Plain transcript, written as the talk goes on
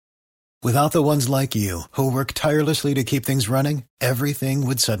Without the ones like you, who work tirelessly to keep things running, everything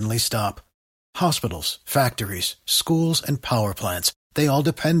would suddenly stop. Hospitals, factories, schools, and power plants, they all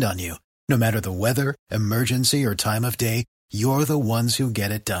depend on you. No matter the weather, emergency, or time of day, you're the ones who get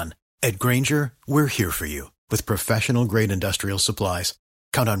it done. At Grainger, we're here for you with professional-grade industrial supplies.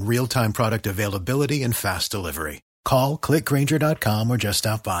 Count on real-time product availability and fast delivery. Call, clickgrainger.com, or just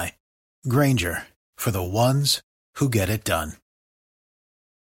stop by. Grainger, for the ones who get it done.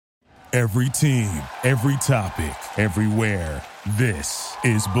 Every team, every topic, everywhere. This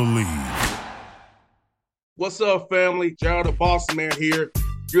is Believe. What's up, family? Jared the Bossman here.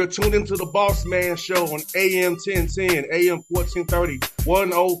 You're tuned into the Bossman Show on AM 1010, AM 1430,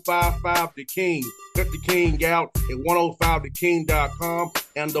 1055 The King. Let the King out at 105theking.com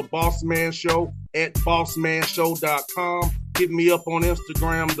and the Bossman Show at bossmanshow.com. Hit me up on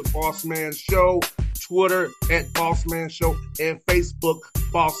Instagram, The Bossman Show, Twitter at Bossman Show, and Facebook,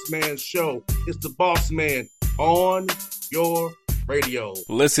 Bossman Show. It's the Bossman on your radio.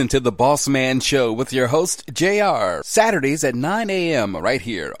 Listen to the Bossman Show with your host, JR, Saturdays at 9 a.m. right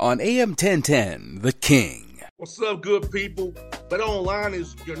here on AM 1010, The King. What's up, good people? BetOnline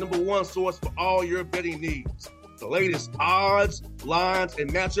is your number one source for all your betting needs. The latest odds, lines,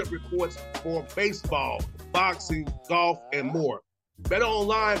 and matchup reports for baseball, boxing, golf, and more.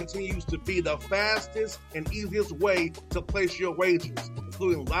 BetOnline continues to be the fastest and easiest way to place your wagers,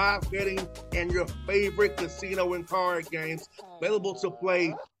 including live betting and your favorite casino and card games available to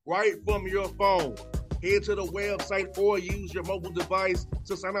play right from your phone. Head to the website or use your mobile device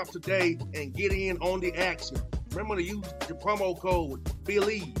to sign up today and get in on the action. Remember to use your promo code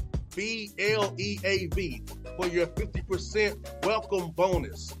BELIEVE, BLEAV, for your 50% welcome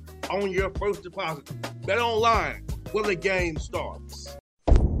bonus on your first deposit. BetOnline, where the game starts.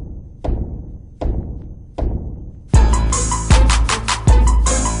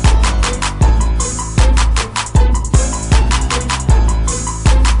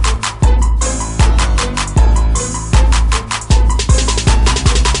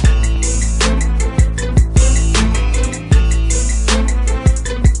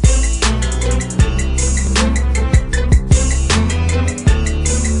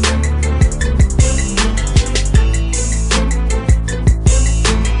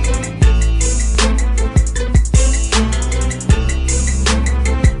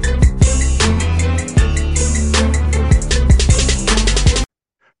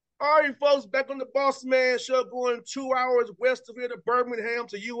 Back on the Bossman Show, going 2 hours west of here to Birmingham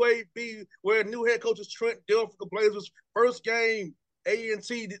to UAB, where new head coach is Trent Dilfer, the Blazers' first game,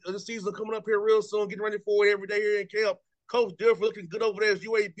 A&T, the season coming up here real soon, getting ready for it every day here in camp. Coach Dilfer looking good over there as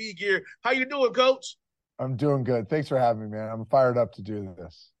UAB gear. How you doing, Coach? I'm doing good. Thanks for having me, man. I'm fired up to do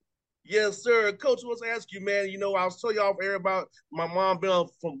this. Yes, sir. Coach, I want to ask you, man, I was telling you off air about my mom being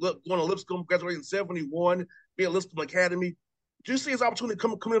from going to Lipscomb, graduating in 71, being at Lipscomb Academy. Do you see his opportunity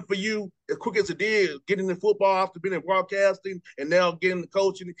coming for you as quick as it did, getting in football after being in broadcasting and now getting the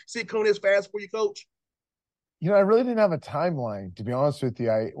coaching? See it coming as fast for you, Coach? I really didn't have a timeline, to be honest with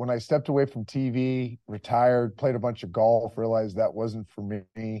you. When I stepped away from TV, retired, played a bunch of golf, realized that wasn't for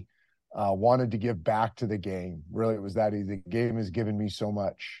me, wanted to give back to the game. Really, it was that easy. The game has given me so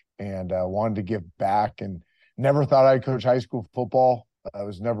much, and wanted to give back, and never thought I'd coach high school football. It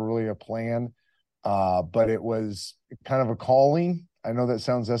was never really a plan. But it was kind of a calling. I know that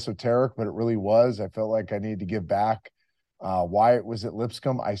sounds esoteric, but it really was. I felt like I needed to give back. Why it was at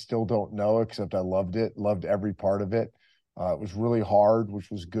Lipscomb, I still don't know, except I loved it, loved every part of it. It was really hard, which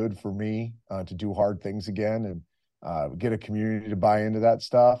was good for me to do hard things again and get a community to buy into that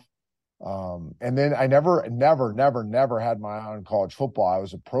stuff. And then I never had my eye on college football. I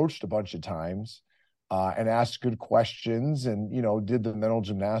was approached a bunch of times and asked good questions and, did the mental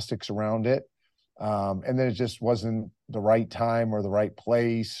gymnastics around it. And then it just wasn't the right time or the right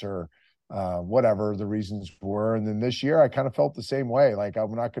place or whatever the reasons were. And then this year I kind of felt the same way. Like,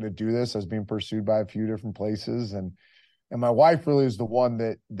 I'm not going to do this. I was being pursued by a few different places. And my wife really is the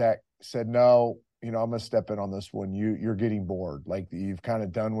one that said, no, I'm going to step in on this one. You're getting bored. Like, you've kind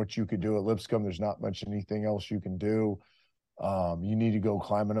of done what you could do at Lipscomb. There's not much anything else you can do. You need to go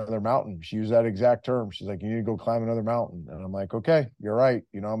climb another mountain. She used that exact term. She's like, you need to go climb another mountain. And I'm like, okay, you're right.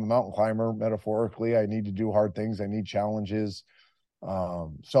 I'm a mountain climber, metaphorically. I need to do hard things. I need challenges.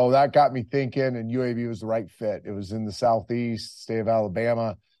 So that got me thinking, and UAB was the right fit. It was in the Southeast, state of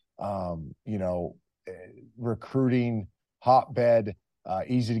Alabama, recruiting hotbed,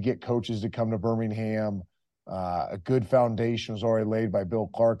 easy to get coaches to come to Birmingham. A good foundation was already laid by Bill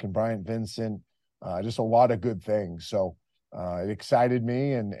Clark and Bryant Vincent. Just a lot of good things. So it excited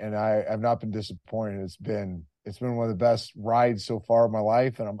me, and I have not been disappointed. It's been It's been one of the best rides so far in my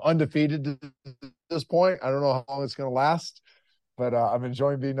life, and I'm undefeated to this point. I don't know how long it's going to last, but I'm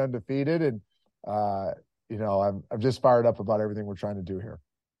enjoying being undefeated, and I'm just fired up about everything we're trying to do here.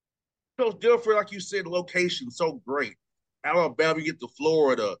 So Dilfer, like you said, the location so great. Alabama, you get to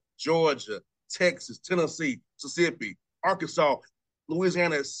Florida, Georgia, Texas, Tennessee, Mississippi, Arkansas,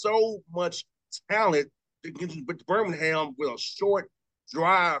 Louisiana. Has so much talent. But Birmingham with a short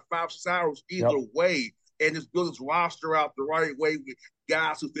drive, 5-6 hours either way, and just build this roster out the right way with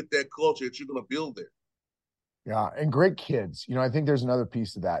guys who fit that culture that you're going to build there. Yeah, and great kids. I think there's another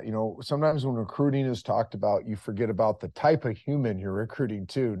piece of that. Sometimes when recruiting is talked about, you forget about the type of human you're recruiting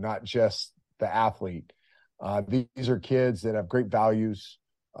too, not just the athlete. These are kids that have great values.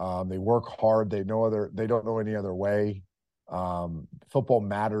 They work hard. They don't know any other way. Football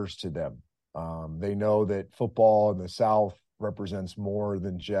matters to them. They know that football in the South represents more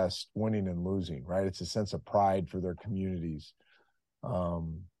than just winning and losing, right? It's a sense of pride for their communities.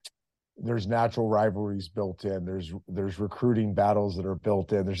 There's natural rivalries built in. There's recruiting battles that are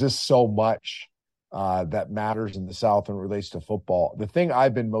built in. There's just so much that matters in the South when it relates to football. The thing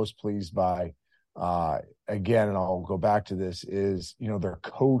I've been most pleased by, again, and I'll go back to this, is, they're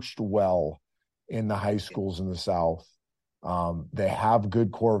coached well in the high schools in the South. They have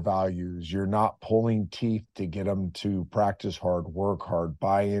good core values. You're not pulling teeth to get them to practice hard, work hard,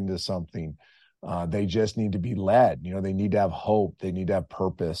 buy into something. They just need to be led. They need to have hope. They need to have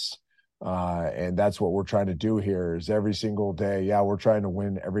purpose. And that's what we're trying to do here is every single day. Yeah, we're trying to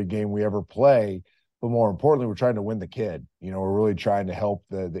win every game we ever play, but more importantly, we're trying to win the kid. We're really trying to help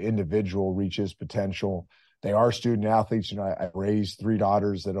the individual reach his potential. They are student athletes. I raised 3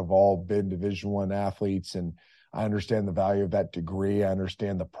 daughters that have all been Division I athletes, and I understand the value of that degree. I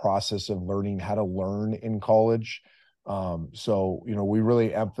understand the process of learning how to learn in college. We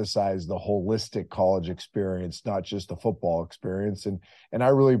really emphasize the holistic college experience, not just the football experience. And I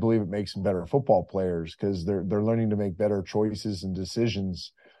really believe it makes them better football players because they're learning to make better choices and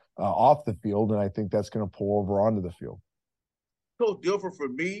decisions off the field. And I think that's going to pull over onto the field. So Dilfer, for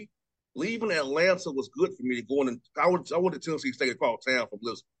me, leaving Atlanta was good for me. I went to Tennessee State across town from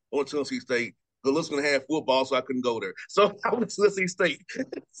Lisbon. I went to Tennessee State. The Lisbon had football, so I couldn't go there. So I went to Tennessee State.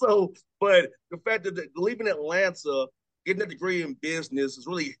 But the fact that leaving Atlanta, getting that degree in business has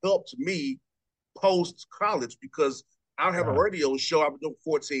really helped me post college because I have a radio show. I've been doing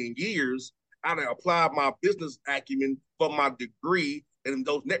 14 years. I applied my business acumen for my degree, and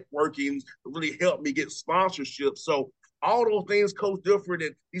those networkings really helped me get sponsorships. So all those things, Coach Dilfer,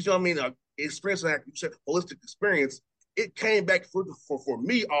 that these experience, like you said, holistic experience, it came back for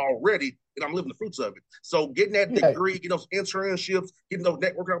me already, and I'm living the fruits of it. So getting that degree, getting those internships, getting those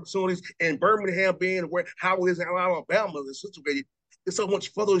network opportunities, and Birmingham being how it is in Alabama is situated, there's so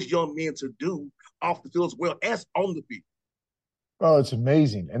much for those young men to do off the field as well as on the field. Oh, it's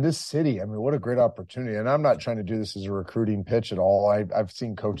amazing. And this city, what a great opportunity. And I'm not trying to do this as a recruiting pitch at all. I've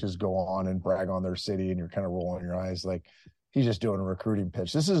seen coaches go on and brag on their city, and you're kind of rolling your eyes like he's just doing a recruiting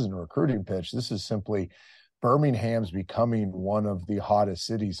pitch. This isn't a recruiting pitch. This is simply Birmingham's becoming one of the hottest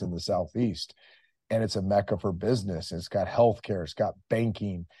cities in the Southeast, and it's a mecca for business. It's got healthcare, it's got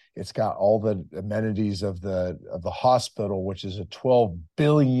banking, it's got all the amenities of the hospital, which is a $12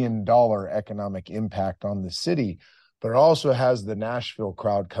 billion economic impact on the city. But it also has the Nashville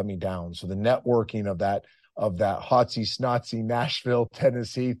crowd coming down. So the networking of that hotsy snotsy Nashville,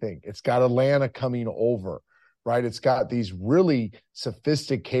 Tennessee thing. It's got Atlanta coming over. Right. It's got these really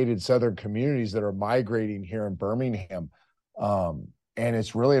sophisticated Southern communities that are migrating here in Birmingham. And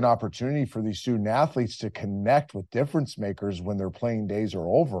it's really an opportunity for these student athletes to connect with difference makers when their playing days are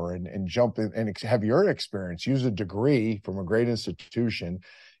over and jump in and have your experience, use a degree from a great institution,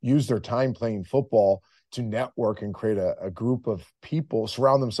 use their time playing football to network and create a group of people,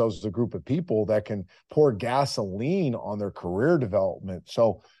 surround themselves with a group of people that can pour gasoline on their career development.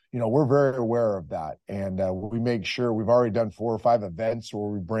 So, we're very aware of that. And we make sure we've already done 4 or 5 events where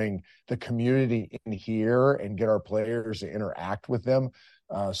we bring the community in here and get our players to interact with them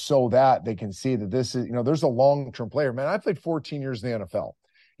so that they can see that this is, there's a long-term player. Man, I played 14 years in the NFL.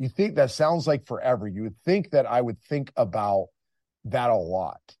 You think that sounds like forever. You would think that I would think about that a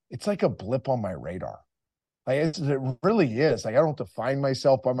lot. It's like a blip on my radar. It really is. I don't define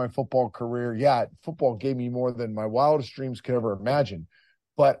myself by my football career. Yeah, football gave me more than my wildest dreams could ever imagine.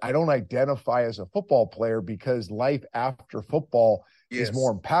 But I don't identify as a football player because life after football is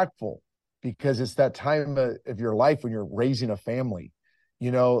more impactful because it's that time of your life when you're raising a family.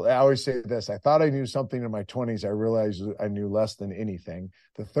 I always say this. I thought I knew something in my 20s. I realized I knew less than anything.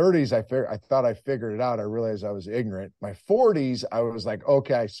 The 30s, I thought I figured it out. I realized I was ignorant. My 40s, I was like,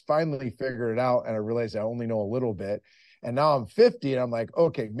 okay, I finally figured it out. And I realized I only know a little bit. And now I'm 50 and I'm like,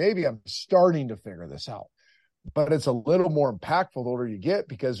 okay, maybe I'm starting to figure this out. But it's a little more impactful the older you get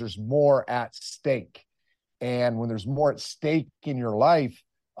because there's more at stake. And when there's more at stake in your life,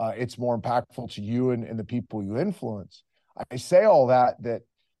 it's more impactful to you and the people you influence. I say all that,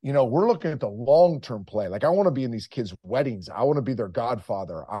 we're looking at the long-term play. Like, I want to be in these kids' weddings. I want to be their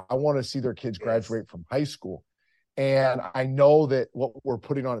godfather. I want to see their kids graduate from high school. And I know that what we're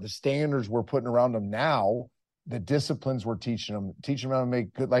putting on, the standards we're putting around them now, the disciplines we're teaching them how to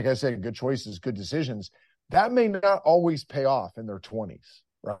make good, like I said, good choices, good decisions, that may not always pay off in their 20s,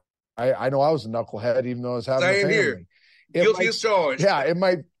 right? I know I was a knucklehead, even though I was having a family. Here. Guilty as charged. Yeah,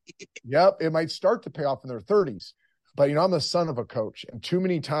 it might start to pay off in their 30s. But, I'm the son of a coach. And too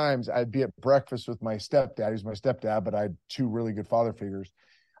many times I'd be at breakfast with my stepdad. He's my stepdad, but I had two really good father figures.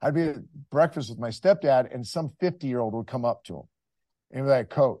 I'd be at breakfast with my stepdad, and some 50-year-old would come up to him and be like,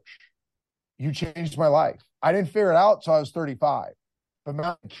 Coach, you changed my life. I didn't figure it out until I was 35. But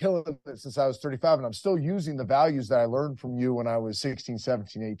I'm killing it since I was 35, and I'm still using the values that I learned from you when I was 16,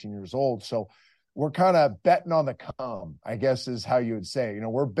 17, 18 years old. So we're kind of betting on the come, I guess is how you would say.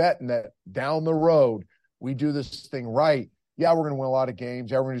 We're betting that down the road, we do this thing right. Yeah, we're going to win a lot of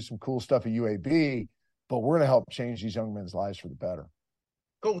games. Yeah, we're going to do some cool stuff at UAB, but we're going to help change these young men's lives for the better.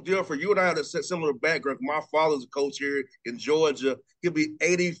 Coach Dilfer, you and I have a similar background. My father's a coach here in Georgia. He'll be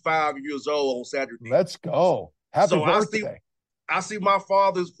 85 years old on Saturday. Let's go. Happy birthday. I see my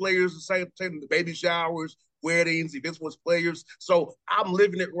father's players the same the baby showers, weddings, events with players. So I'm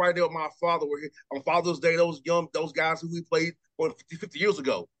living it right there with my father. On Father's Day, those guys who we played 50 years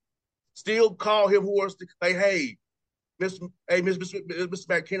ago. Still call him who was like, hey, Mr.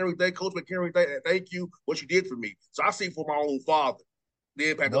 McHenry, Coach McHenry, thank you what you did for me. So I see for my own father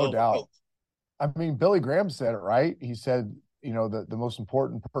the impact of doubt. Coach. I mean, Billy Graham said it right. He said, the most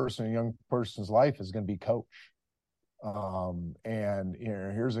important person in a young person's life is going to be coach. And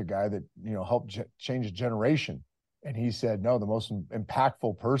here's a guy that helped change a generation. And he said, no, the most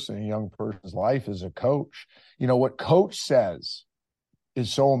impactful person in a young person's life is a coach. What coach says is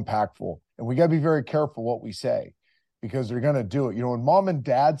so impactful, and we got to be very careful what we say because they're going to do it. When mom and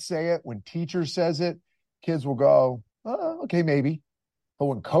dad say it, when teacher says it, kids will go, oh, okay, maybe. But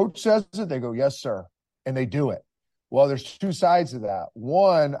when coach says it, they go, yes, sir. And they do it. Well, there's two sides of that.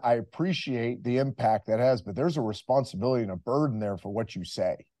 One, I appreciate the impact that has, but there's a responsibility and a burden there for what you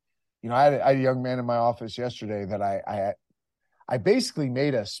say. I had a young man in my office yesterday that I basically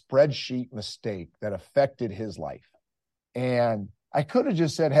made a spreadsheet mistake that affected his life. And I could have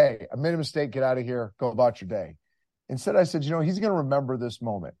just said, hey, I made a mistake, get out of here, go about your day. Instead, I said, he's going to remember this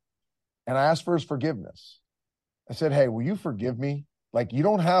moment. And I asked for his forgiveness. I said, hey, will you forgive me? Like, we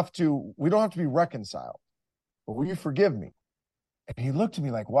don't have to be reconciled, but will you forgive me? And he looked at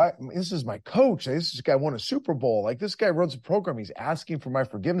me like, why? This is my coach. This guy won a Super Bowl. Like, this guy runs a program. He's asking for my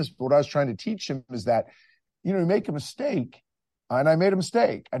forgiveness. But what I was trying to teach him is that, you make a mistake. And I made a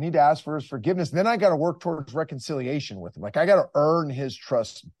mistake. I need to ask for his forgiveness. And then I got to work towards reconciliation with him. Like, I got to earn his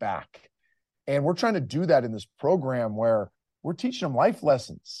trust back. And we're trying to do that in this program where we're teaching him life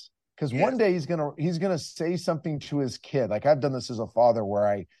lessons. Because one day he's gonna say something to his kid. Like, I've done this as a father where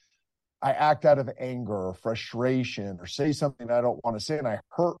I act out of anger or frustration or say something I don't want to say, and I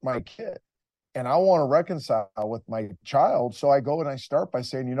hurt my kid. And I want to reconcile with my child. So I go and I start by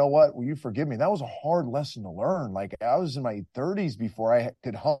saying, you know what, will you forgive me? And that was a hard lesson to learn. Like, I was in my 30s before I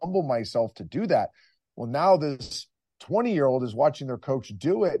could humble myself to do that. Well, now this 20-year-old is watching their coach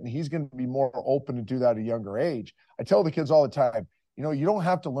do it, and he's going to be more open to do that at a younger age. I tell the kids all the time, you don't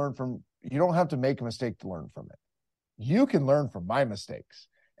have to make a mistake to learn from it. You can learn from my mistakes.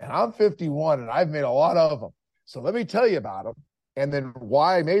 And I'm 51 and I've made a lot of them. So let me tell you about them and then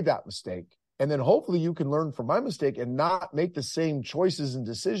why I made that mistake. And then hopefully you can learn from my mistake and not make the same choices and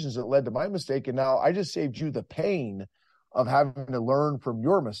decisions that led to my mistake. And now I just saved you the pain of having to learn from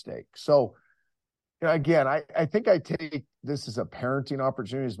your mistake. So, again, I think I take this as a parenting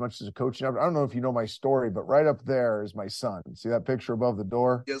opportunity as much as a coaching. I don't know if you know my story, but right up there is my son. See that picture above the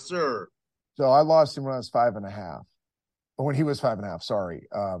door? Yes, sir. So I lost him when I was 5.5. When he was 5.5, sorry,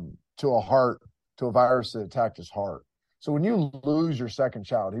 to a virus that attacked his heart. So when you lose your second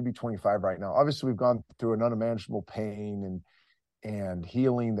child, he'd be 25 right now. Obviously, we've gone through an unimaginable pain and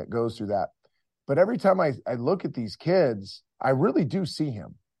healing that goes through that. But every time I look at these kids, I really do see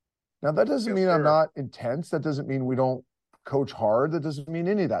him. Now, that doesn't mean I'm not intense. That doesn't mean we don't coach hard. That doesn't mean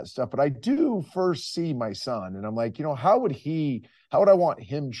any of that stuff. But I do first see my son, and I'm like, how would I want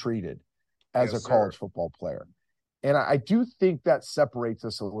him treated as a college football player? And I do think that separates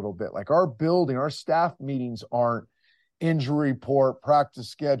us a little bit. Like our staff meetings aren't injury report, practice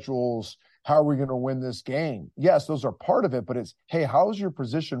schedules, how are we going to win this game? Yes, those are part of it, but it's, hey, how's your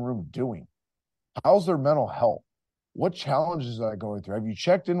position room doing? How's their mental health? What challenges are they going through? Have you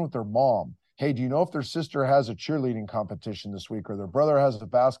checked in with their mom? Hey, do you know if their sister has a cheerleading competition this week, or their brother has a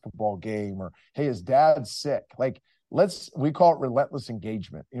basketball game, or hey, his dad's sick? Like, we call it relentless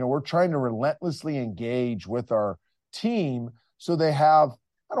engagement. We're trying to relentlessly engage with our team so they have,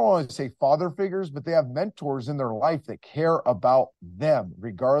 I don't want to say father figures, but they have mentors in their life that care about them,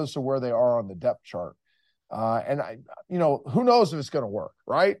 regardless of where they are on the depth chart. And who knows if it's going to work,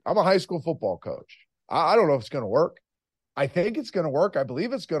 right? I'm a high school football coach. I don't know if it's going to work. I think it's going to work. I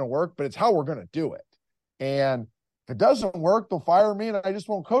believe it's going to work, but it's how we're going to do it. And if it doesn't work, they'll fire me and I just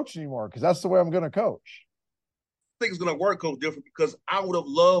won't coach anymore because that's the way I'm going to coach. I think it's going to work, Coach Dilfer, because I would have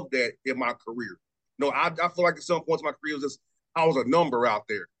loved that in my career. I feel like at some points in my career, I was a number out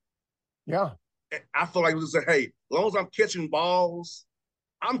there. Yeah. I feel like it was just hey, as long as I'm catching balls,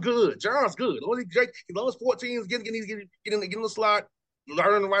 I'm good. John's good. As long as 14 is getting in the slot,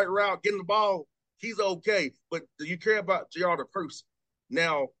 learning the right route, getting the ball, he's okay. But do you care about JR the person?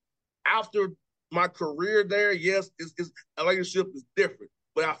 Now, after my career there, yes, a leadership is different.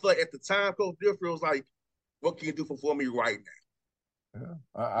 But I feel like at the time, Coach Dilfer was like, what can you do for me right now?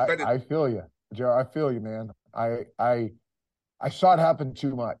 Yeah, I feel you, JR. I feel you, man. I saw it happen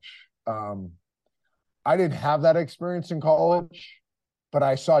too much. I didn't have that experience in college, but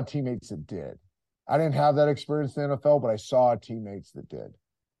I saw teammates that did. I didn't have that experience in the NFL, but I saw teammates that did.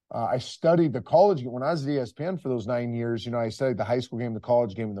 I studied the college game. When I was at ESPN for those 9 years, I studied the high school game, the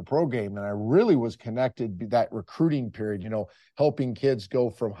college game, and the pro game. And I really was connected that recruiting period, helping kids go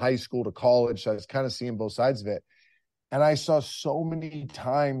from high school to college. So I was kind of seeing both sides of it. And I saw so many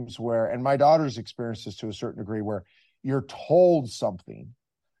times and my daughter's experienced this to a certain degree, where you're told something,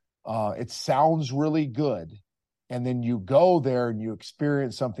 it sounds really good, and then you go there and you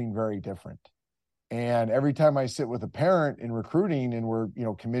experience something very different. And every time I sit with a parent in recruiting and we're,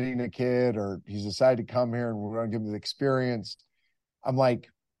 committing a kid, or he's decided to come here and we're going to give him the experience, I'm like,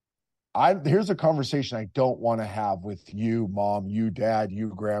 here's a conversation I don't want to have with you, mom, you, dad,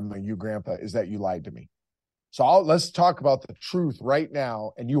 you, grandma, you, grandpa, is that you lied to me. So let's talk about the truth right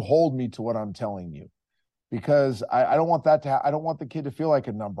now, and you hold me to what I'm telling you. Because I don't want that I don't want the kid to feel like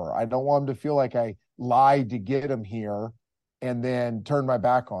a number. I don't want him to feel like I lied to get him here and then turn my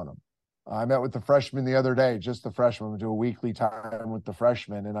back on him. I met with the freshmen the other day, just the freshmen. We do a weekly time with the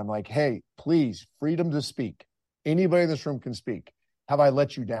freshmen. And I'm like, hey, please, freedom to speak. Anybody in this room can speak. Have I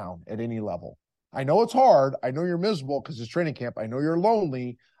let you down at any level? I know it's hard. I know you're miserable because it's training camp. I know you're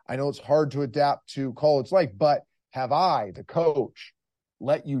lonely. I know it's hard to adapt to college life. But have I, the coach,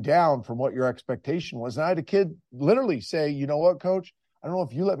 let you down from what your expectation was? And I had a kid literally say, you know what, coach, I don't know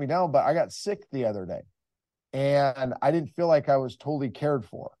if you let me down, but I got sick the other day and I didn't feel like I was totally cared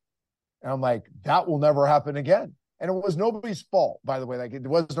for. And I'm like, that will never happen again. And it was nobody's fault, by the way. Like, it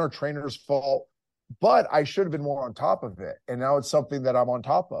wasn't our trainer's fault, but I should have been more on top of it. And now it's something that I'm on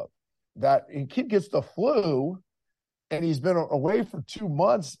top of. That a kid gets the flu and he's been away for 2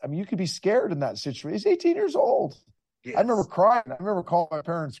 months. I mean, you could be scared in that situation. He's 18 years old. Yes. I remember crying. I remember calling my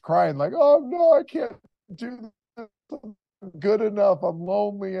parents crying, like, oh, no, I can't do this. I'm good enough. I'm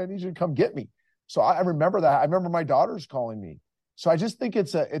lonely. I need you to come get me. So I remember that. I remember my daughters calling me. So I just think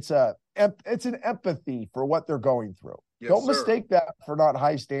it's an empathy for what they're going through. Yes, Don't mistake that for not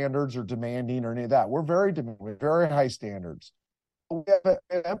high standards or demanding or any of that. We're very demanding, very high standards. We have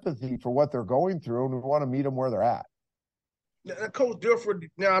an empathy for what they're going through, and we want to meet them where they're at. Now, Coach Dilfer,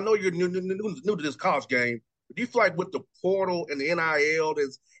 now I know you're new to this college game. Do you feel like with the portal and the NIL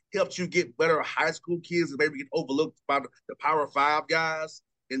that's helped you get better high school kids and maybe get overlooked by the Power 5 guys,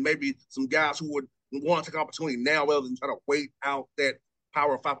 and maybe some guys who would want to take opportunity now rather than try to wait out that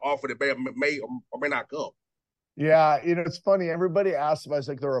Power 5 offer that may or may not come? Yeah, it's funny. Everybody asks about, it's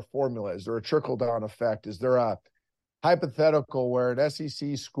like there a formula. Is there a trickle-down effect? Is there a hypothetical where an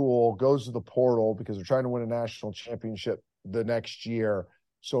SEC school goes to the portal because they're trying to win a national championship the next year?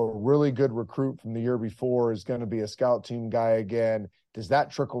 So a really good recruit from the year before is going to be a scout team guy again. Does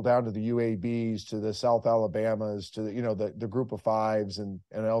that trickle down to the UABs, to the South Alabamas, to the group of fives and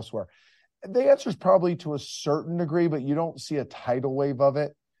elsewhere? The answer is probably to a certain degree, but you don't see a tidal wave of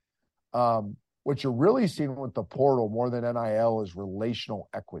it. What you're really seeing with the portal more than NIL is relational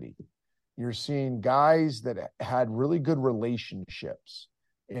equity. You're seeing guys that had really good relationships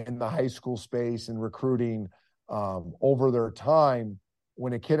in the high school space and recruiting over their time.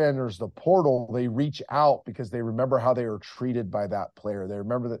 When a kid enters the portal, they reach out because they remember how they were treated by that player. They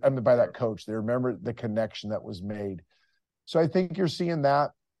remember that, I mean, by that coach. They remember the connection that was made. So I think you're seeing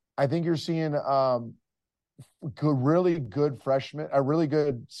that. I think you're seeing really good freshmen, really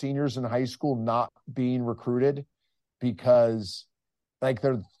good seniors in high school not being recruited because like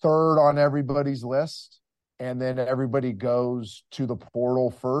they're third on everybody's list. And then everybody goes to the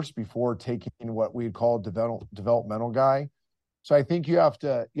portal first before taking what we'd call developmental guy. So I think you have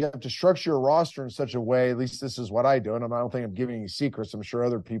to structure your roster in such a way, at least this is what I do. And I don't think I'm giving any secrets. I'm sure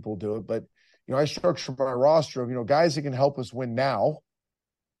other people do it, but I structure my roster of, guys that can help us win now,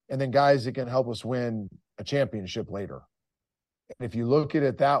 and then guys that can help us win a championship later. And if you look at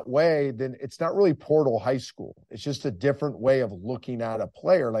it that way, then it's not really portal high school. It's just a different way of looking at a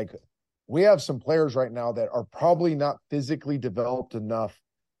player. Like we have some players right now that are probably not physically developed enough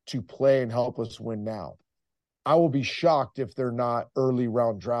to play and help us win now. I will be shocked if they're not early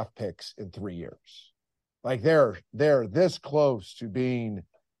round draft picks in 3 years. Like they're this close to being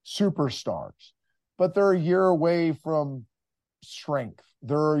superstars, but they're a year away from strength.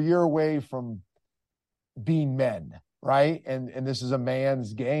 They're a year away from being men, right? And this is a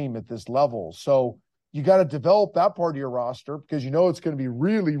man's game at this level. So you got to develop that part of your roster because it's going to be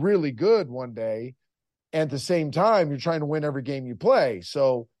really, really good one day. And at the same time, you're trying to win every game you play.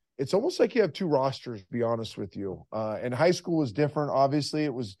 So it's almost like you have two rosters, to be honest with you. And high school was different. Obviously,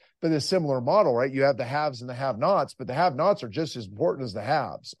 it was but a similar model, right? You have the haves and the have-nots, but the have-nots are just as important as the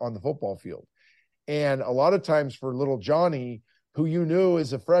haves on the football field. And a lot of times for little Johnny, who you knew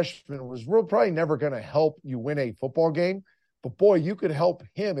as a freshman was probably never going to help you win a football game. But boy, you could help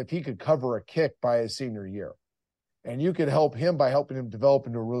him if he could cover a kick by his senior year. And you could help him by helping him develop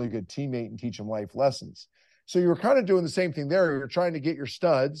into a really good teammate and teach him life lessons. So you were kind of doing the same thing there. You're trying to get your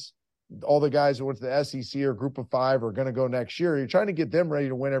studs, all the guys who went to the SEC or Group of Five are going to go next year. You're trying to get them ready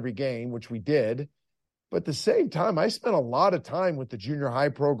to win every game, which we did. But at the same time, I spent a lot of time with the junior high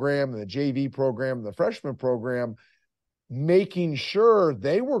program and the JV program and the freshman program, making sure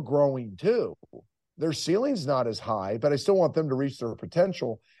they were growing too. Their ceiling's not as high, but I still want them to reach their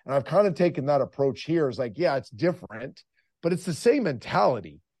potential. And I've kind of taken that approach here. It's like, yeah, it's different, but it's the same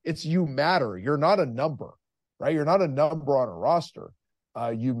mentality. It's you matter. You're not a number, right? You're not a number on a roster.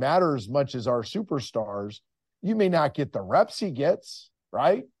 You matter as much as our superstars. You may not get the reps he gets,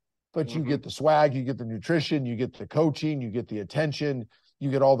 right? But you get the swag, you get the nutrition, you get the coaching, you get the attention,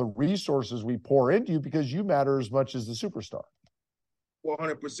 you get all the resources we pour into you because you matter as much as the superstar.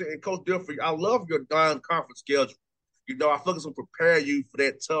 100%. And Coach Dilfer, I love your non-conference schedule. I feel like it's going to prepare you for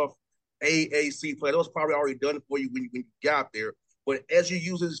that tough AAC play. That was probably already done for you when you got there. But as you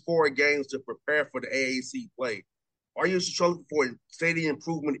use these 4 games to prepare for the AAC play, are you struggling for steady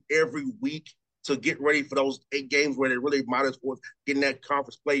improvement every week to get ready for those 8 games where it really matters for getting that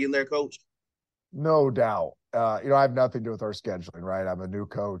conference play in there, Coach? No doubt. I have nothing to do with our scheduling, right? I'm a new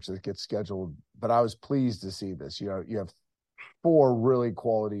coach that gets scheduled, but I was pleased to see this. You have 4 really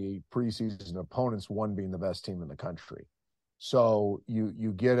quality preseason opponents, one being the best team in the country. So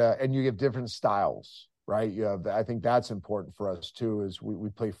you get and you get different styles, right? I think that's important for us too, is we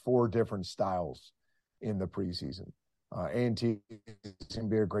play 4 different styles in the preseason. A&T is going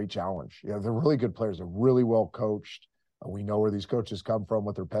to be a great challenge. They're really good players. They're really well coached. We know where these coaches come from,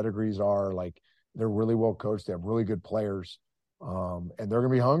 what their pedigrees are. Like, they're really well coached. They have really good players. And they're going to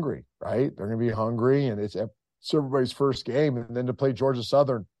be hungry, right? They're going to be hungry, and it's everybody's first game. And then to play Georgia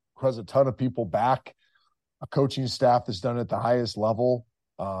Southern, who has a ton of people back, a coaching staff that's done at the highest level,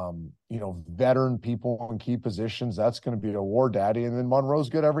 veteran people in key positions, that's going to be a war daddy. And then Monroe's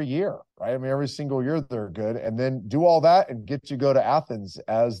good every year, right? I mean, every single year they're good. And then do all that and get to go to Athens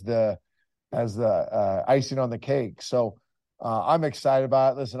as the icing on the cake. So I'm excited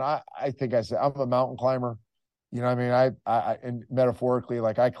about it. Listen, I think I said I'm a mountain climber. I and metaphorically,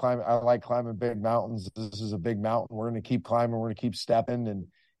 like I like climbing big mountains. This is a big mountain. We're going to keep climbing. We're going to keep stepping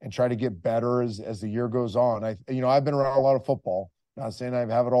and try to get better as the year goes on. I've been around a lot of football. Not saying I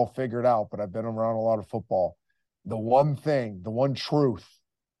have it all figured out, but I've been around a lot of football. The one truth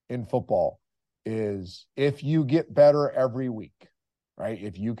in football is if you get better every week, right?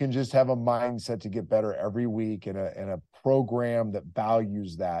 If you can just have a mindset to get better every week and a program that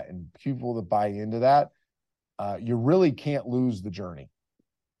values that and people that buy into that, you really can't lose the journey.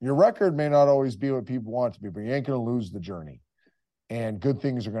 Your record may not always be what people want it to be, but you ain't going to lose the journey. And good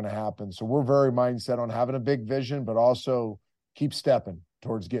things are going to happen. So we're very mindset on having a big vision, but also keep stepping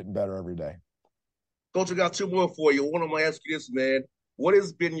towards getting better every day. Coach, I got 2 more for you. One, I'm going to ask you this, man. What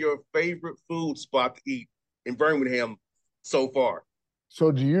has been your favorite food spot to eat in Birmingham so far?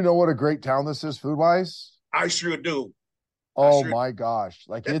 So do you know what a great town this is food-wise? I sure do. Oh my gosh.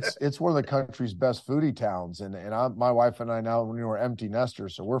 Like it's one of the country's best foodie towns. And my wife and I now, we're empty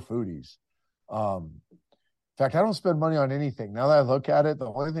nesters, so we're foodies. In fact, I don't spend money on anything. Now that I look at it, the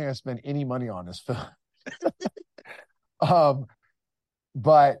only thing I spend any money on is food.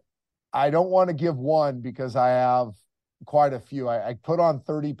 But I don't want to give one because I have quite a few. I put on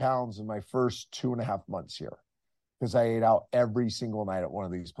 30 pounds in my first 2.5 months here because I ate out every single night at one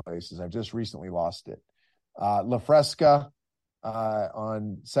of these places. I've just recently lost it. La Fresca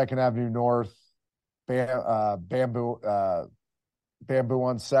on 2nd Avenue North, Bamboo on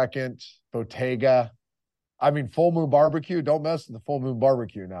 2nd, Bottega. I mean, Full Moon Barbecue. Don't mess with the Full Moon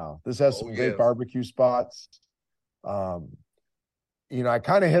Barbecue now. This has some great barbecue spots. I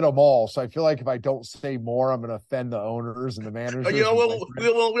kind of hit them all, so I feel like if I don't say more, I'm going to offend the owners and the managers. We don't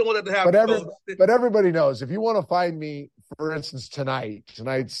want that to happen. But everybody knows if you want to find me, for instance,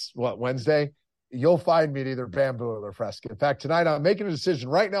 tonight's Wednesday, you'll find me at either Bamboo or La Fresca. In fact, tonight I'm making a decision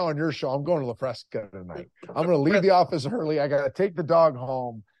right now on your show. I'm going to La Fresca tonight. I'm going to leave the office early. I got to take the dog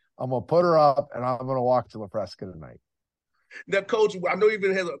home. I'm going to put her up, and I'm going to walk to La Fresca tonight. Now, Coach, I know you've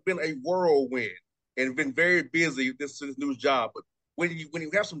been a whirlwind and been very busy this new job. But when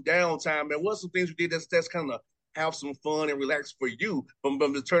you have some downtime, man, what are some things you did that's kind of have some fun and relax for you from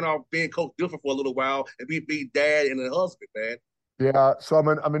to turn off being Coach Dilfer for a little while and be dad and a husband, man? Yeah, so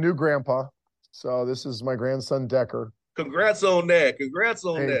I'm a new grandpa. So this is my grandson Decker. Congrats on that. Thank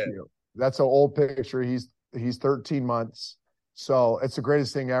you. That's an old picture. He's 13 months. So it's the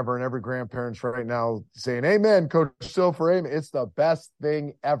greatest thing ever. And every grandparent's right now saying, amen, Coach Dilfer, amen. It's the best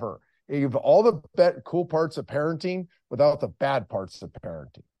thing ever. You have all the cool parts of parenting without the bad parts of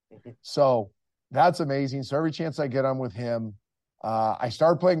parenting. So that's amazing. So every chance I get, I'm with him. I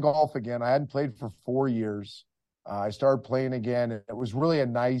started playing golf again. I hadn't played for 4 years. I started playing again. It was really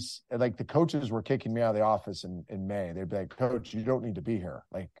the coaches were kicking me out of the office in May. They'd be like, Coach, you don't need to be here.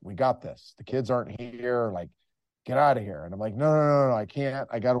 Like, we got this. The kids aren't here. Like, get out of here. And I'm like, no, I can't.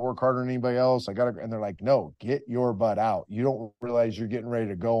 I got to work harder than anybody else. And they're like, no, get your butt out. You don't realize you're getting ready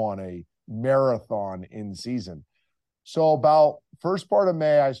to go on a marathon in season. So about first part of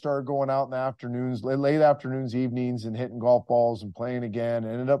May, I started going out in the afternoons, late afternoons, evenings, and hitting golf balls and playing again. I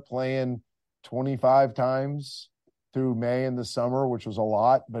ended up playing 25 times through May in the summer, which was a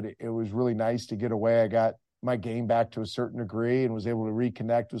lot, but it was really nice to get away. I got my game back to a certain degree and was able to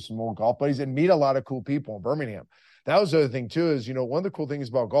reconnect with some old golf buddies and meet a lot of cool people in Birmingham. That was the other thing too, is, one of the cool things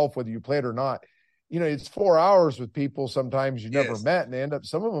about golf, whether you play it or not, it's 4 hours with people sometimes you never met, and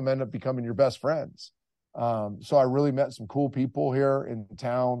some of them end up becoming your best friends. So I really met some cool people here in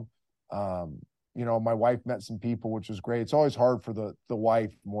town. My wife met some people, which was great. It's always hard for the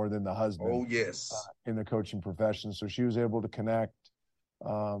wife more than the husband. Oh, yes. In the coaching profession. So she was able to connect.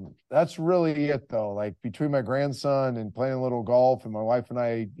 That's really it though. Like between my grandson and playing a little golf and my wife and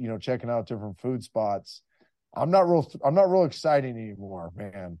I, checking out different food spots, I'm not real exciting anymore,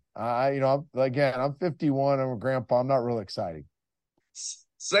 man. I'm 51. I'm a grandpa. I'm not real exciting.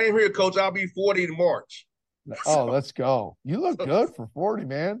 Same here, Coach. I'll be 40 in March. Oh, let's go. You look good for 40,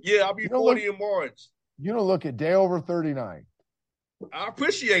 man. Yeah, I'll be 40 in March. You don't look a day over 39. I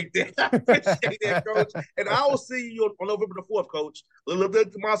appreciate that. Coach. And I will see you on November the 4th, Coach. Look at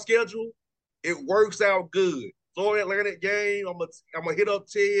my schedule. It works out good. Florida Atlantic game. I'm gonna hit up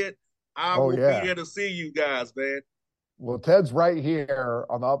Ted. I will be here to see you guys, man. Well, Ted's right here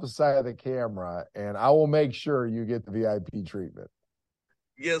on the opposite side of the camera, and I will make sure you get the VIP treatment.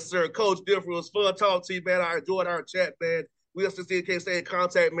 Yes, sir. Coach Dilfer, it was fun talking to you, man. I enjoyed our chat, man. We just can't stay in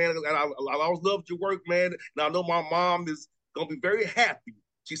contact, man. And I always loved your work, man. And I know my mom is going to be very happy.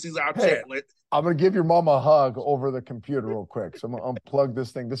 She sees our chat. I'm going to give your mom a hug over the computer real quick. So I'm going to unplug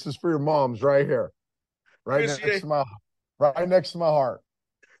this thing. This is for your mom's right here. Right next to my heart.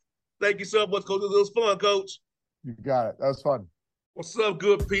 Thank you so much, Coach. It was fun, Coach. You got it. That was fun. What's up,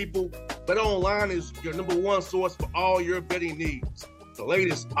 good people? BetOnline is your #1 source for all your betting needs. The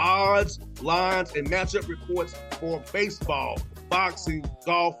latest odds, lines, and matchup reports for baseball, boxing,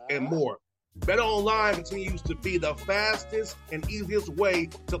 golf, and more. BetOnline continues to be the fastest and easiest way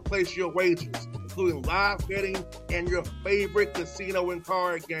to place your wagers, including live betting and your favorite casino and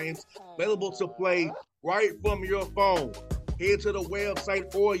card games available to play right from your phone. Head to the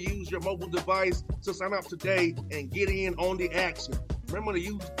website or use your mobile device to sign up today and get in on the action. Remember to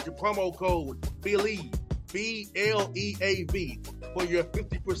use your promo code BELIEVE, BLEAV, for your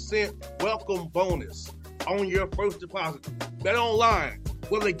 50% welcome bonus on your first deposit. BetOnline,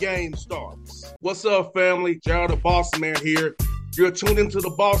 where the game starts. What's up, family? Gerald the Bossman here. You're tuned into the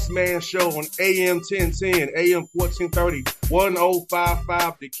Bossman Show on AM 1010, AM 1430,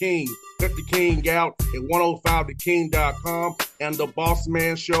 1055 The King. Check The King out at 105theking.com and the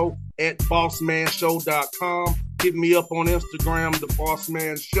Bossman Show at bossmanshow.com. Hit me up on Instagram, The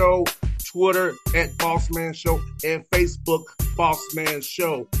Bossman Show, Twitter at Bossman Show, and Facebook, Bossman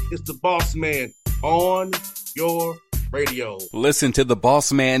Show. It's the Bossman on your radio. Listen to the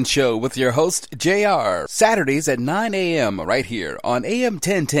Bossman Show with your host, JR, Saturdays at 9 a.m. right here on AM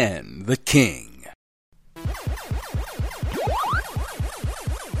 1010, The King.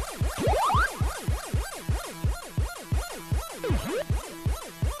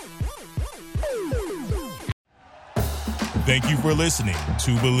 Thank you for listening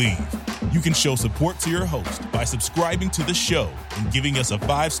to Believe. You can show support to your host by subscribing to the show and giving us a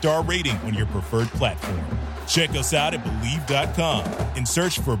 5-star rating on your preferred platform. Check us out at Believe.com and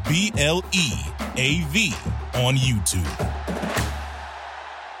search for BLEAV on YouTube.